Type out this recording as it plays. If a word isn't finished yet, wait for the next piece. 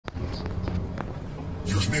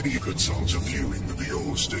There's many good songs of viewing the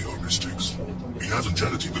VO stay on your sticks. He hasn't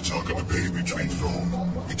anything to talk about baby between phone.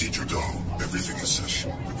 We teach your dog, everything is sesh.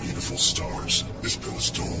 The beautiful stars, this bill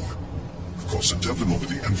is door. Of course, the devil over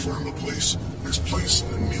the infernal place. This place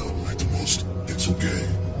and meal like the most. It's okay.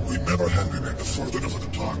 Remember Henry back the further over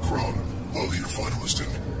the dark crown. All here finalist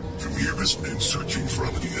in. From here has been searching for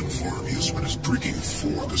the infirm. He has been his breaking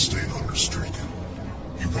for the stain on the streak.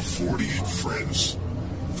 You have 48 friends.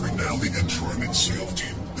 Now the interim in SEAL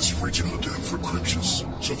team is reaching out them for cryptions,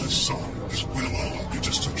 so this song is well all you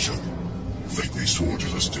just took shot. Think these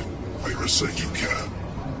soldiers listed, I say you can.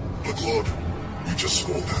 But Lord, you just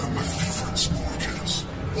scroll down my favorite Smokins.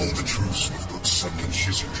 All the truths with good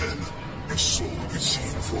sentences you can, your soul will be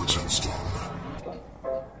seen for its stone.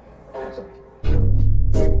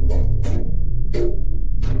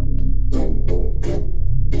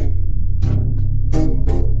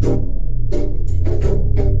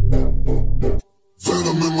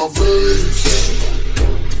 Venom in my veins,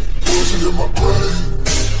 poison in my brain.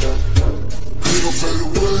 Pain will fade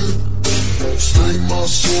away, stain my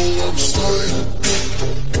soul, I'm slain.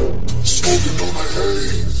 Smoking on the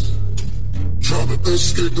haze, trying to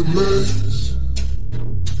escape the maze.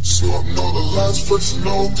 Snortin all the lines, flexing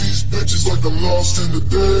on these bitches like I'm lost in the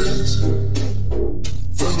daze.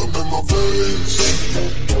 Venom in my veins,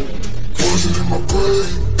 poison in my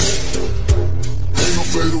brain. Pain will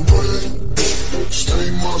fade away,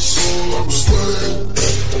 stain my soul, I'm slain.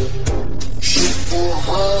 Shoot for a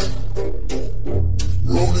high,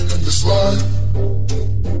 Ronin in this life.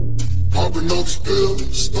 Poppin' all these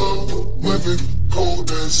pills, living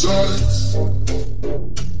cold as ice.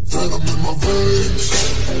 Venom in my veins,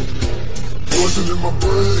 poison in my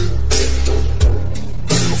brain.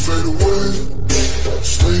 Pain will fade away,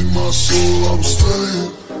 stain my soul, I'm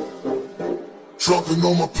slain. Droppin'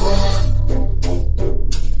 on my pride,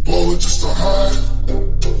 Ballin just to hide.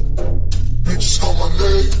 Bitches call my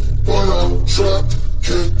name, but I'm trapped,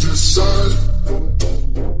 can't decide.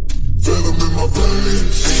 Venom in my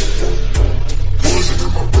veins, poison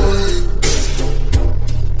in my brain.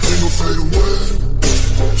 Pain will fade away,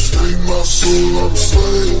 stain my soul, I'm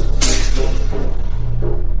slain.